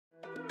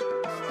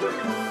The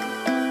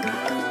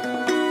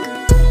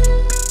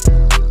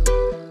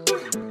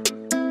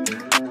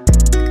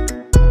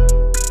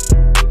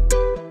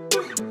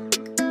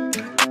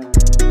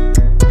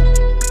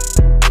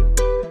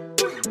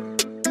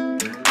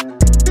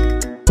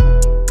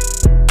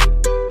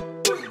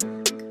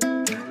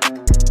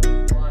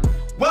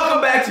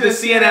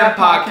CNN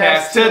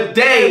podcast.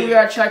 Today we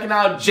are checking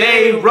out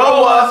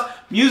JRoa's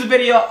music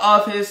video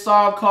of his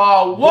song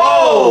called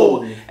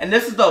Whoa! And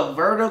this is the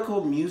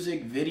vertical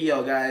music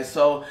video, guys.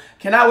 So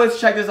cannot wait to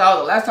check this out.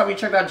 The last time we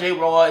checked out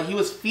JRoa, he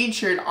was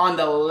featured on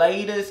the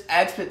latest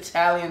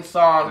Expitalian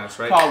song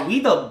called We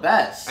The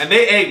Best. And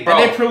they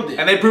proved it.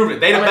 And they proved it.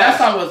 They the best.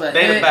 That song was a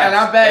hit, and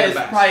I bet it's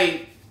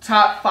probably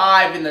top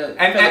 5 in the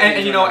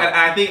and you know, and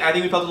I think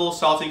we felt a little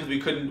salty because we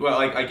couldn't we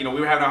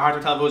were having a hard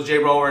time telling if it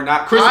was JRoa or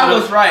not. Chris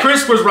was right.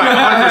 Chris was right,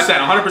 100%,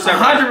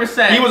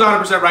 100%. He was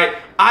 100% right.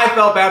 I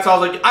felt bad, so I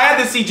was like, I had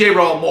to see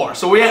JRoa more.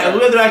 So we had to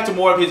react to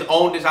more of his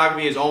own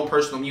discography, his own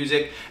personal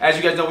music. As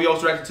you guys know, we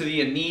also reacted to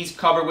the Knees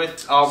cover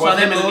with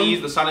him and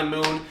Knees, the Sun and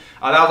Moon.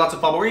 That was lots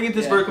of fun. But we're gonna get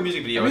this vertical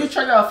music video. And we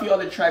checked out a few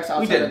other tracks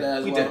outside of that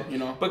as well. You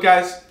know. But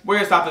guys, we're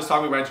gonna stop this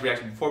talk. We're right into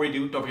reaction. Before we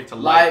do, don't forget to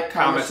like,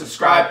 comment,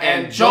 subscribe,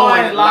 and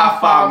join La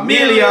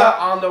Familia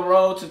on the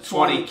road to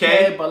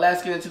 20K. But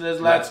let's get into this.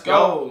 Let's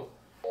go.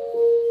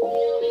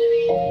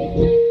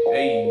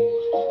 Hey.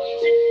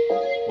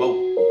 Whoa.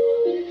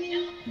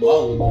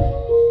 Whoa.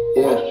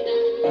 Yeah.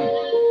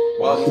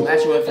 Well, he's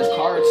matching with his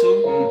car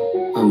too.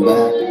 I'm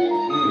back.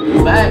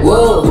 He's back.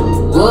 Whoa,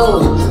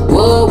 whoa,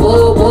 whoa,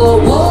 whoa, whoa,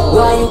 whoa.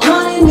 Why you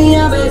calling me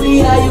out,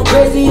 baby? Are you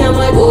crazy? I'm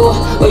like, whoa.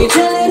 Why you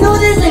telling all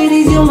these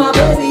ladies you my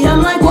baby?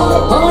 I'm like,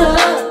 whoa. Hold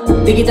up,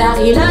 di kita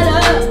kilala.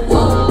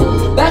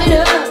 Back it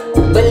up,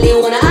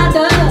 baliw na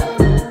ata.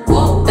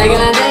 Teka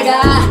lang,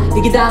 teka,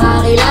 di kita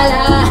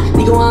kakilala.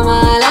 Di ko nga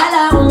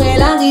maalala kung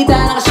kailan kita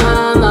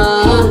nakasama.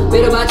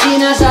 Pero ba't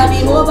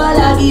sinasabi mo ba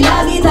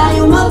lagi-lagi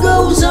tayo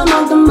mag-uusap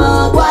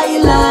magdamag? Why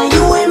you lie?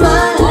 You ain't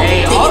mine.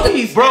 Hey, all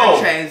these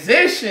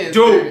transitions,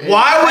 dude.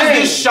 Why was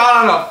this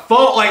shot on a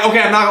phone? Like,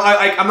 okay, I'm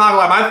not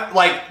gonna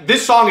lie.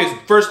 This song is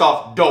first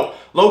off dope.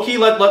 Low key,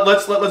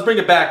 let's bring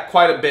it back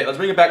quite a bit. Let's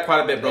bring it back quite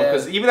a bit, bro.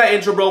 Because even that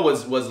intro, bro,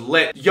 was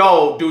lit.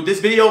 Yo, dude, this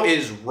video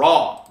is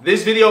raw.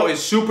 This video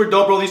is super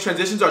dope, bro. These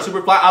transitions are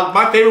super fly.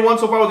 My favorite one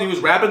so far was when he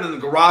was rapping and the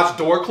garage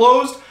door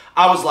closed.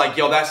 I was like,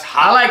 yo, that's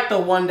hot. I like the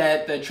one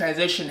that the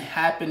transition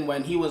happened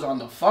when he was on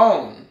the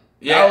phone.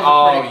 Yeah,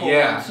 cool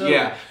yeah.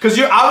 Because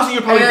you're probably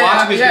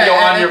watching this video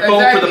on your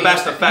phone for the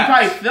best effect. You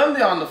probably filmed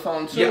it on the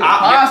phone too.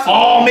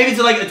 Oh, maybe it's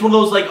it's one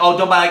of those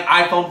don't buy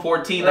iPhone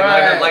 14, a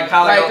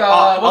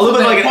little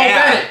bit like an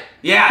ad.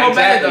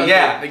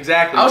 Yeah,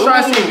 exactly. I was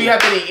trying to see if we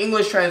have any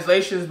English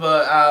translations,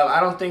 but I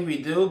don't think we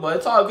do. But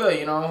it's all good,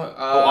 you know.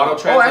 Auto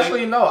translate. Oh,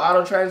 actually no,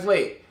 auto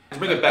translate. Let's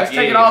bring it back. Let's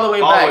take it all the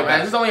way back, man.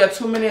 This is only a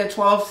 2-minute and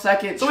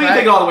 12-second So we can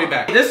take it all the way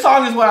back. This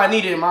song is what I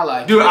needed in my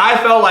life. Dude, I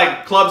felt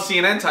like Club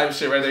CNN type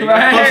shit right there.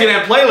 Club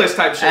CNN playlist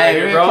type shit right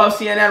here, bro. Club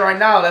CNN right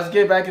now. Let's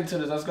get back into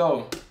this. Let's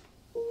go.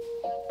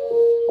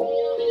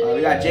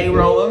 We got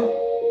JRoa.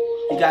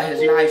 He got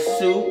his nice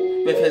suit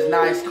with his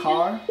nice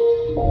car.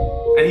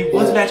 And he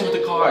was matching with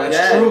the car.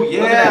 That's true,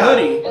 yeah. Look at that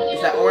hoodie.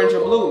 It's that orange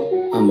and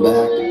blue. I'm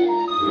back.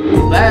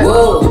 He's back.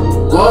 Whoa,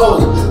 whoa,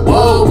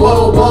 whoa,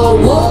 whoa, whoa,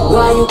 whoa.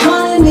 Why you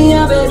calling me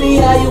out, baby?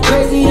 Are you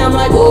crazy? I'm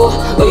like, whoa.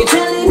 Why you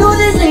telling all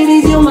these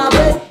ladies you my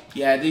baby?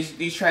 Yeah,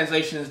 these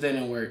translations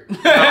didn't work.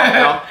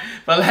 No.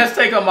 But let's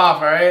take them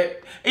off, alright?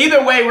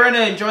 Either way, we're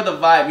gonna enjoy the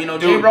vibe. You know,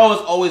 JRoa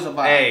is always a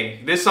vibe. Hey,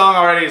 this song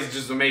already is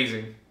just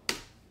amazing.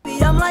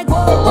 I'm like,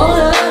 whoa. Hold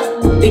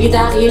up, di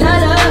kita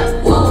kilala.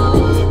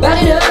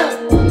 Back it up,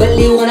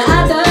 baliw na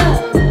ata.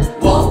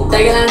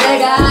 Teka lang,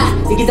 teka,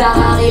 di kita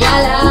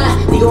kakilala.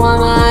 Di ko nga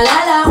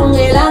maalala kung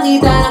kailan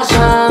kita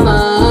nakasama.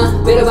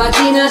 Pero ba't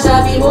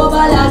sinasabi mo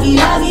ba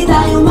lagi-lagi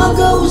tayo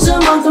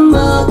mag-uusap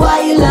magdamag?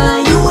 Why you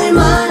lie? You ain't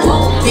mine.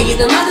 Di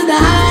kita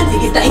matandaan,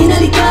 di kita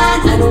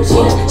hinalikan. Anong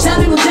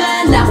sinasabi mo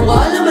dyan? Na kung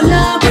alam mo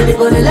lang, pwede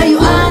ko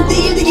nalayuan.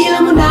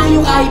 Tigil-tigilan mo na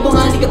yung kahit mo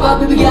nga di ka pa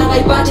bibigyan.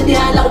 Kahit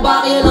patindihan ako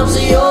ba kaya lang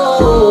sa'yo.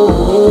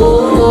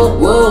 Whoa,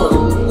 whoa,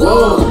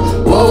 whoa,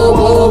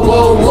 whoa,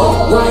 whoa,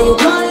 whoa. Why you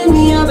calling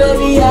me out,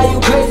 baby? Are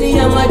you crazy?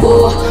 I'm like,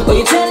 whoa. Why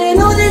you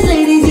telling all these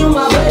ladies you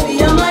my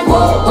baby? I'm like,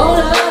 whoa. Hold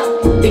up,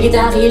 di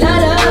kita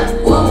kilala.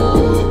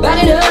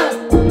 Back it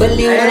up,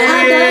 baliw na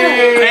ata.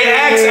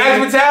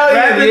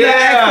 Expitalian.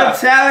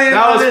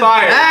 That was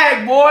fire.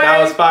 Bag, boy.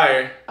 That was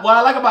fire. What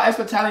I like about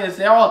Expitalian is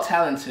they're all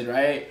talented,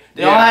 right?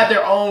 They all have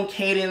their own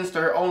cadence,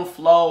 their own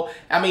flow.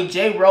 I mean,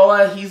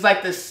 JRoa, he's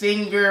like the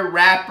singer,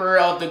 rapper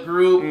of the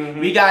group.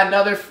 We got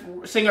another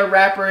singer,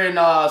 rapper in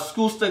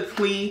Schoolsta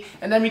Clee.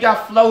 And then we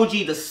got Flo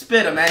G, the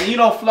spitter, man. You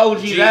know Flo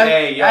G,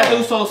 that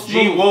dude's so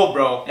smooth. G-Wolf,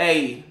 bro.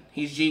 Hey,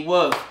 he's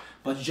G-Wolf.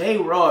 But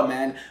JRoa,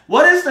 man,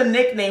 what is the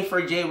nickname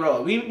for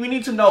JRoa? We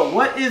need to know.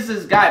 What is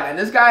this guy, man?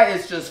 This guy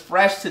is just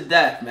fresh to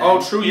death, man. Oh,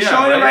 true, He's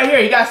showing it right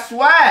here. He got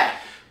swag.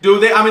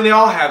 Dude, they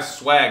all have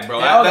swag, bro.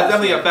 That's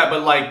definitely a fact.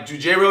 But like,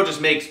 JRoa just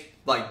makes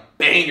like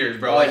bangers,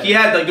 bro. Like he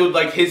had like dude,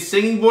 like his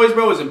singing voice,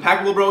 bro, is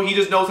impeccable, bro. He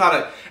just knows how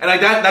to, and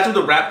like that's where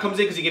the rap comes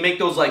in, because he can make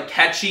those like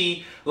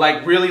catchy,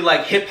 like really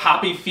like hip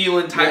hoppy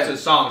feeling types of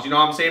songs. You know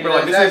what I'm saying, bro?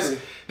 Like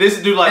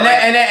this dude like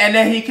and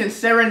then he can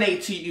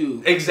serenade to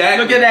you.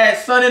 Exactly. Look at that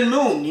sun and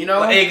moon, you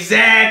know?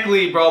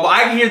 Exactly, bro. But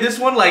I can hear this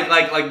one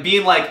like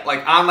being like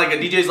on like a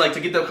DJ's like to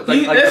get the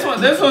this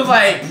one's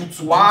like,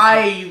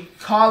 why you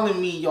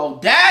calling me your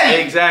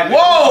daddy? Exactly.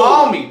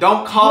 Whoa.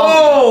 Don't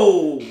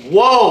call me.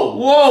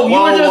 Whoa.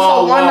 You were just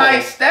a one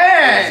night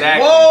stand.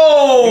 Exactly.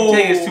 Whoa. You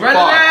take it too far.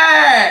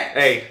 Relax.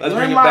 Hey, let's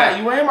bring it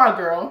back. You ain't my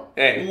girl.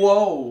 Hey.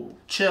 Whoa.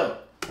 Chill.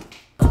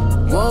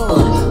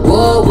 Whoa.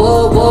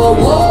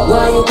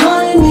 Why you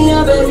calling me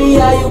a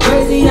baby? Are you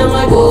crazy? I'm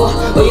like, whoa.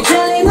 Why you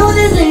telling all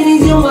these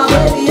ladies you're my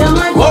baby? I'm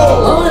like,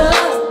 whoa. Hold up.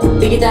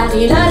 Di kita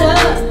kilala.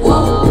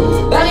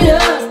 Whoa. Back it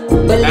up.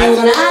 Baliw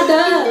ka na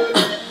ata.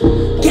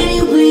 Can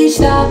you please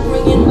stop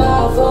ringing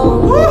my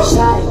phone?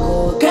 Shy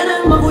ko ka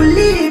nang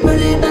maguli.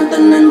 Palitan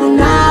tanan mo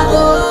na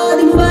ako.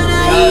 Di mo ba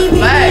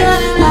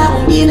naibigan na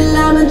akong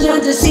ginalaman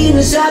dyan sa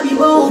sinasabi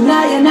mo?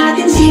 Ugnayan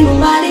natin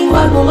sinungaling.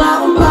 Wag mo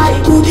nga akong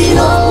paikutin.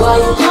 Why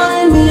you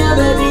calling me a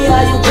baby?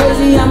 Are you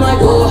crazy? I'm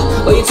like, whoa.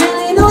 Why you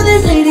telling all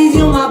these ladies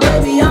you're my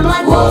baby? I'm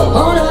like, whoa.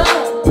 Hold up.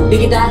 Di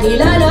kita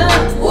kilala.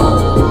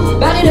 Whoa.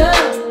 Back it up.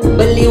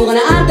 Baliw ka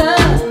na ata.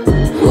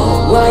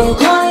 Why you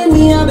calling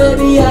me a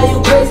baby? Are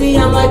you crazy?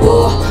 I'm like,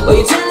 whoa. Why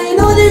you telling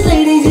all these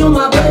ladies you're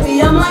my baby?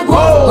 I'm like,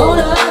 whoa.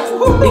 Hold up.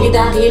 Di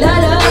kita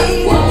kilala.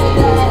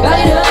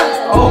 Back it up.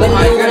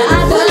 Baliw ka na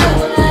ata.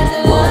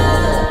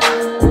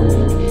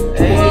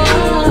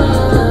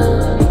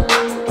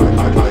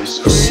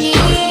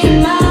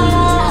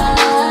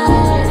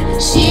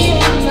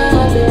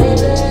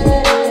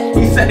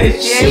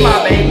 She ain't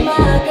my baby.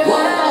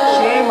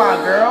 She ain't my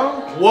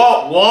girl.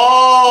 Whoa.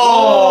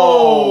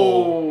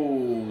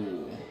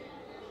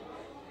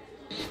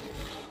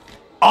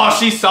 Oh,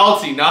 she's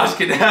salty. No, I was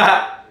kidding.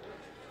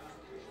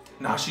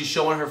 Nah, she's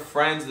showing her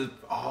friends that.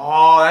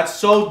 Oh, that's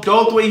so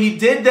dope the way he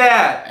did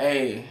that.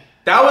 Hey,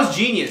 that was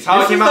genius.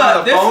 How it came out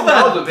on the phone.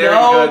 That was a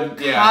very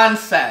good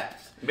concept.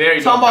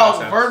 Very talking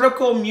about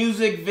vertical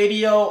music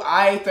video.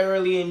 I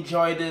thoroughly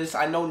enjoyed this.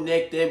 I know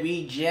Nick did.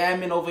 We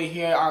jamming over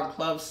here on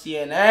Club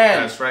CNN.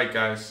 That's right,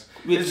 guys.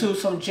 We do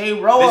some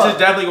JRoa. This is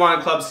definitely going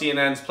on Club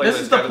CNN's playlist.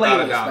 This is the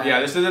playlist, man. Yeah,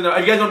 this is. If you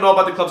guys don't know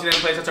about the Club CNN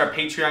playlist, that's our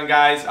Patreon,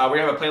 guys. We're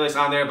gonna have a playlist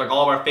on there of like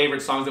all of our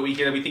favorite songs that we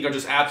hear that we think are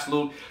just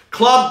absolute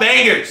club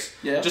bangers.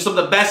 Yeah, just some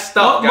of the best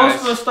stuff, guys.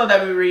 Most of the stuff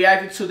that we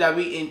reacted to that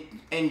we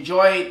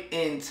enjoyed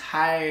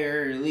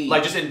entirely.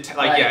 Like just we're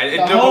like 10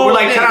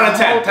 out of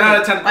 10. 10 out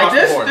of 10 across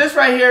the board. This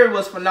right here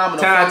was phenomenal.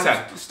 10 out of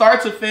 10.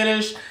 Start to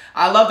finish.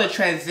 I love the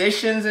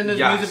transitions in this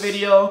music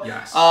video.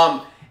 Yes.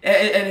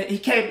 And he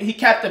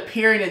kept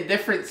appearing in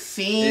different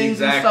scenes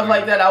and stuff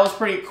like that. That was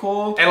pretty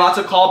cool. And lots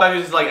of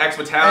callbacks to like X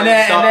Battalion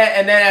and stuff.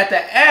 And then at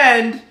the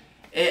end,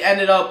 it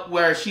ended up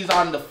where she's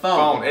on the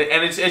phone.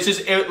 And it's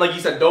just like you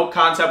said, dope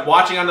concept.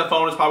 Watching on the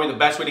phone is probably the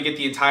best way to get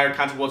the entire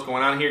concept of what's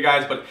going on here,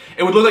 guys. But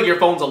it would look like your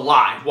phone's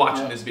alive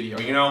watching this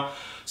video, you know?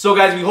 So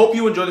guys, we hope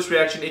you enjoyed this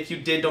reaction. If you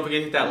did, don't forget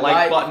to hit that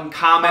like button,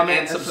 comment,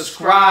 and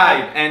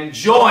subscribe. And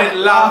join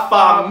La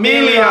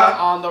Familia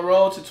on the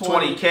road to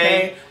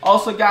 20K.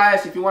 Also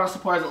guys, if you want to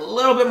support us a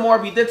little bit more,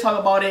 we did talk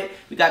about it.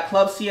 We got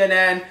Club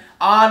CNN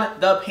on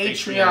the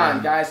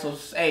Patreon, guys. So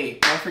hey,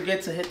 don't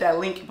forget to hit that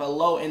link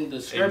below in the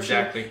description.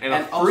 Exactly. And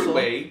a free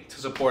way to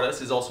support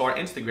us is also our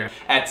Instagram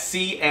at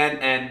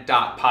cnn.podcast,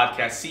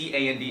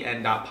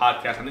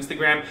 CANDN.podcast on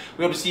Instagram.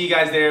 We hope to see you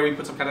guys there. We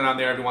put some content on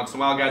there every once in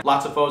a while, guys.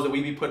 Lots of photos that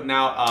we be putting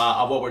out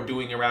of what we're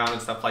doing around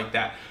and stuff like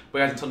that. But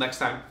guys, until next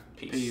time,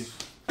 peace.